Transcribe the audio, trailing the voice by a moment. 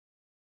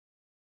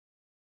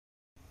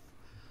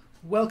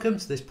Welcome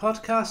to this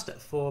podcast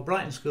for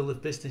Brighton School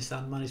of Business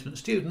and Management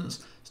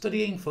students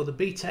studying for the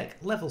Btec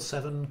Level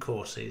 7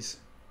 courses.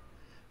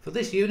 For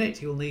this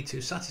unit you'll need to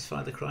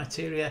satisfy the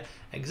criteria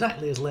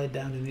exactly as laid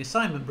down in the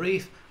assignment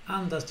brief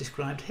and as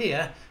described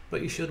here,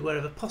 but you should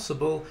wherever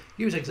possible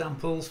use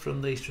examples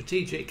from the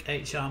strategic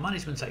HR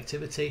management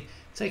activity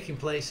taking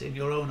place in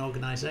your own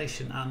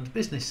organisation and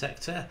business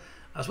sector,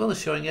 as well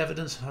as showing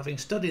evidence of having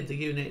studied the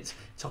unit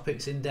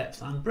topics in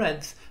depth and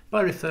breadth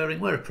by referring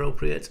where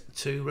appropriate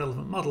to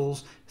relevant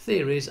models,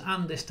 theories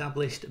and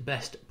established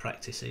best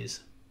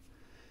practices.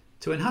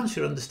 To enhance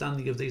your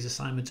understanding of these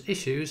assignment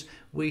issues,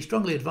 we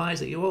strongly advise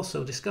that you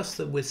also discuss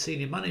them with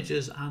senior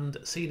managers and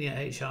senior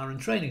HR and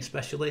training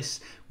specialists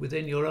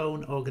within your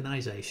own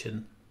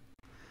organisation.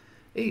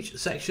 Each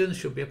section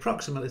should be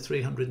approximately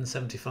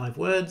 375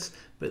 words,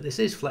 but this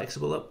is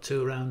flexible up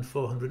to around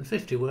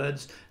 450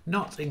 words,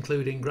 not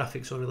including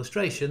graphics or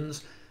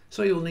illustrations,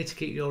 so you will need to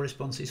keep your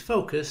responses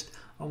focused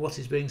on what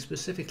is being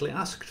specifically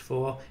asked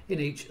for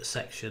in each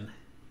section.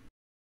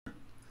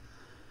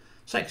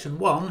 Section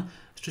 1,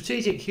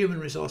 Strategic Human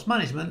Resource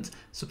Management,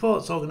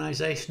 supports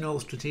organisational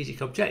strategic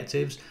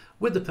objectives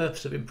with the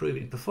purpose of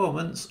improving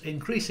performance,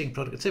 increasing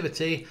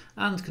productivity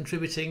and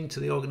contributing to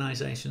the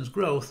organisation's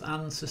growth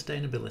and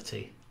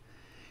sustainability.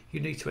 You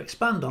need to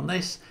expand on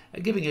this,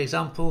 giving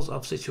examples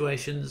of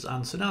situations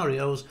and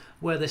scenarios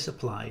where this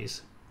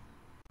applies.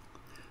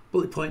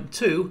 Bullet point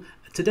 2.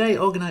 Today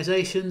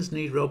organisations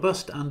need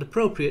robust and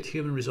appropriate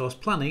human resource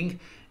planning.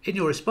 In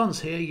your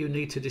response here you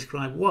need to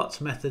describe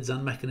what methods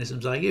and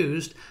mechanisms are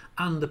used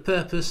and the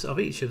purpose of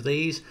each of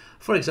these,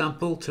 for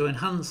example to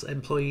enhance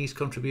employees'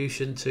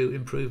 contribution to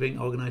improving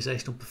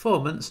organisational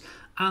performance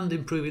and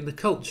improving the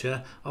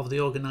culture of the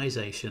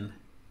organisation.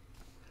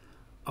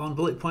 On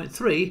bullet point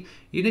 3,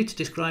 you need to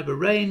describe a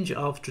range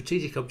of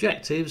strategic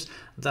objectives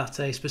that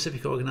a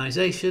specific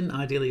organisation,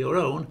 ideally your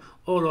own,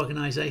 or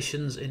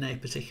organisations in a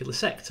particular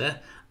sector,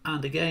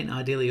 and again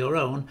ideally your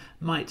own,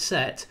 might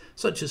set,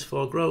 such as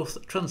for growth,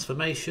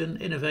 transformation,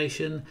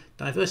 innovation,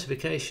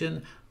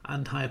 diversification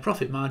and higher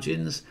profit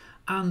margins,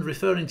 and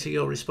referring to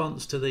your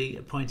response to the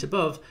point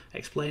above,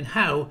 explain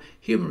how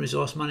human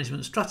resource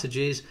management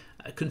strategies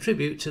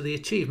contribute to the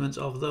achievement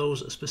of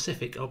those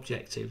specific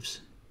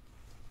objectives.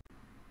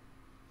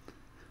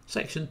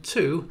 Section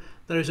 2.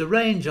 There is a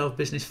range of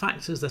business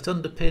factors that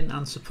underpin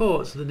and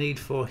support the need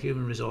for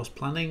human resource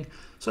planning,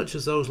 such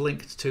as those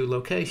linked to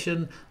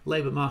location,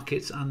 labour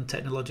markets and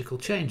technological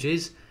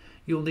changes.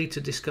 You'll need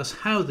to discuss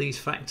how these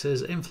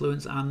factors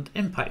influence and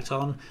impact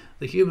on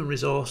the human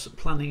resource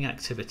planning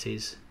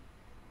activities.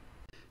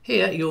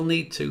 Here you'll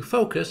need to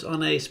focus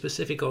on a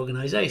specific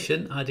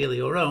organisation, ideally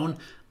your own,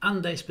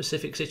 and a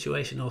specific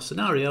situation or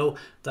scenario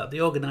that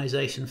the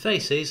organisation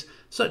faces,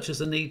 such as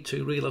the need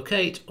to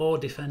relocate or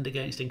defend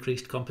against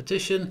increased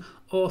competition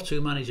or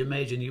to manage a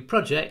major new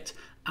project,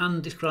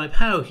 and describe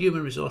how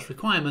human resource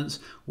requirements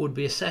would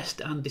be assessed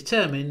and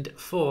determined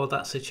for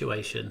that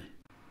situation.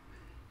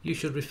 You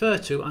should refer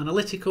to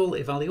analytical,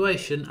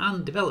 evaluation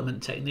and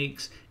development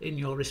techniques in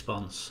your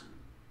response.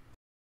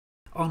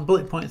 On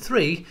bullet point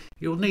 3,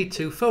 you'll need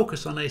to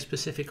focus on a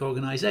specific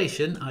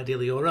organisation,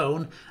 ideally your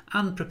own,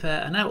 and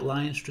prepare an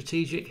outline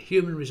strategic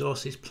human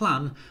resources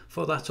plan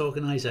for that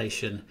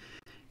organisation.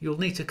 You'll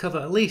need to cover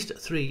at least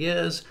 3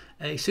 years,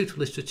 a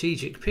suitably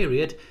strategic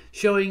period,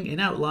 showing in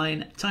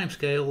outline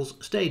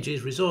timescales,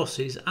 stages,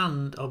 resources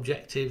and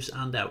objectives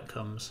and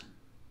outcomes.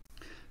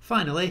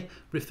 Finally,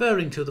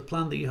 referring to the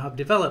plan that you have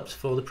developed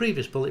for the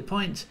previous bullet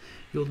point,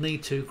 you'll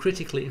need to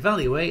critically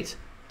evaluate,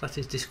 that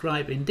is,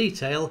 describe in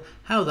detail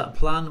how that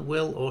plan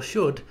will or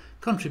should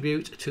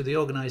contribute to the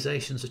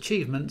organisation's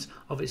achievement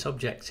of its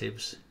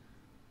objectives.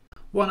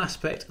 One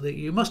aspect that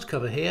you must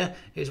cover here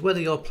is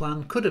whether your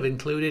plan could have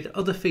included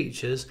other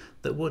features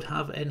that would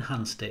have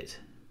enhanced it.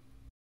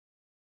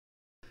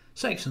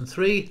 Section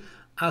 3.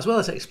 As well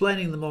as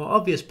explaining the more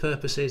obvious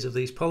purposes of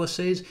these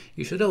policies,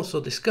 you should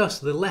also discuss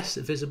the less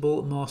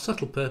visible, more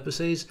subtle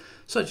purposes,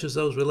 such as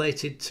those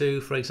related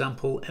to, for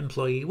example,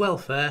 employee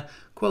welfare,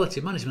 quality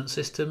management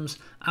systems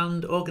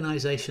and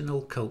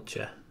organisational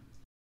culture.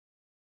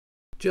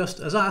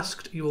 Just as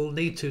asked, you will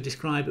need to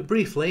describe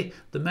briefly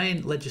the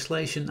main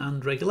legislation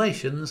and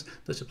regulations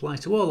that apply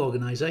to all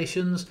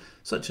organisations,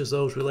 such as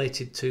those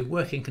related to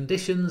working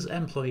conditions,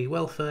 employee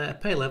welfare,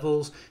 pay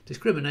levels,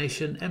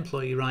 discrimination,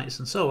 employee rights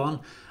and so on,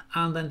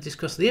 and then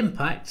discuss the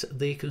impact,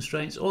 the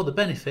constraints or the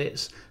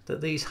benefits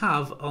that these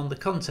have on the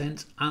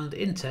content and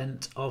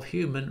intent of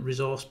human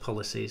resource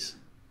policies.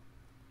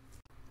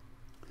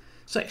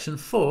 Section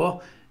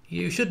 4.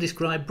 You should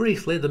describe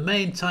briefly the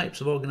main types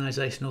of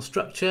organisational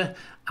structure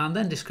and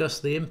then discuss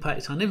the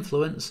impact and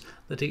influence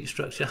that each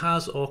structure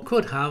has or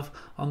could have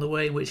on the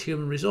way in which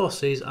human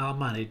resources are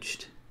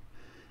managed.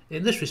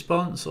 In this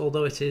response,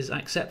 although it is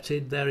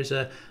accepted there is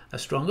a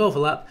strong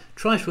overlap,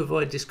 try to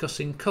avoid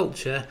discussing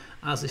culture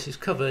as this is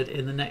covered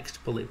in the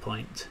next bullet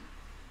point.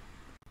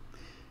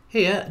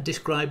 Here,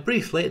 describe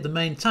briefly the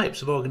main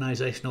types of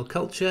organisational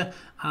culture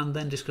and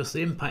then discuss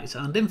the impact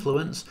and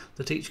influence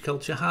that each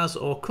culture has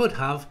or could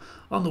have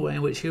on the way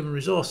in which human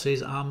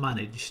resources are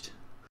managed.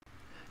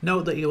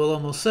 Note that you will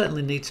almost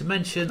certainly need to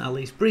mention, at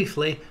least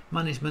briefly,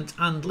 management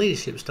and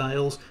leadership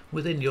styles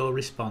within your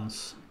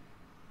response.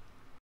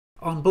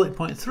 On bullet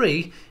point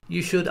 3,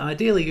 you should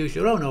ideally use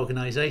your own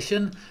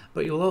organisation,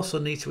 but you will also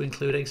need to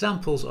include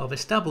examples of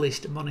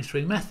established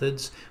monitoring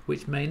methods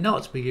which may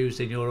not be used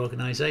in your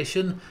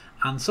organisation,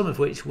 and some of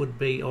which would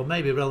be or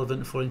may be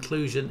relevant for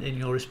inclusion in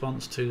your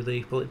response to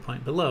the bullet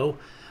point below,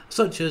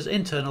 such as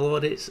internal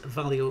audits,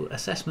 value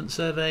assessment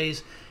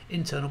surveys,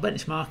 internal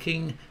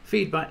benchmarking,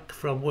 feedback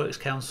from works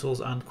councils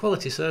and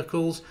quality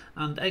circles,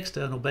 and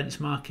external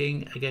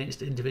benchmarking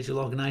against individual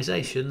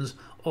organisations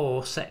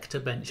or sector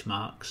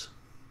benchmarks.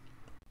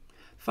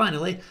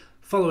 Finally,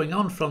 following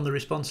on from the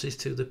responses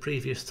to the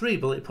previous 3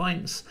 bullet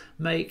points,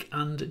 make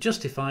and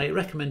justify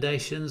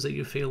recommendations that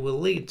you feel will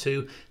lead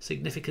to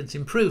significant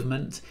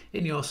improvement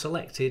in your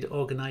selected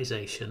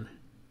organisation.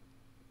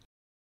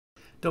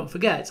 Don't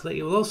forget that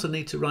you will also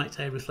need to write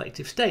a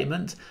reflective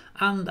statement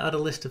and add a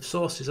list of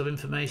sources of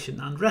information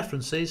and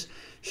references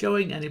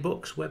showing any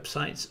books,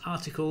 websites,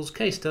 articles,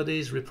 case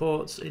studies,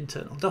 reports,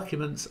 internal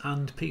documents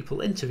and people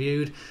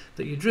interviewed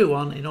that you drew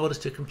on in order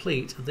to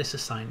complete this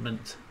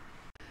assignment.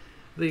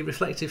 The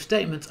reflective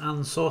statement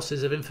and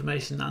sources of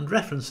information and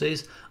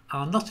references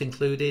are not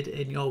included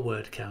in your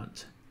word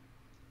count.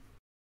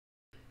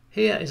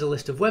 Here is a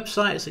list of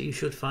websites that you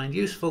should find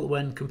useful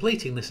when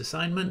completing this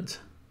assignment.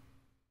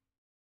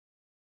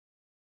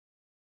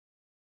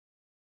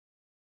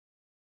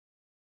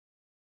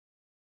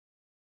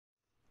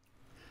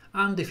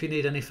 And if you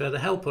need any further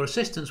help or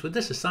assistance with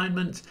this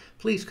assignment,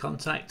 please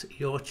contact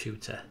your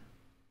tutor.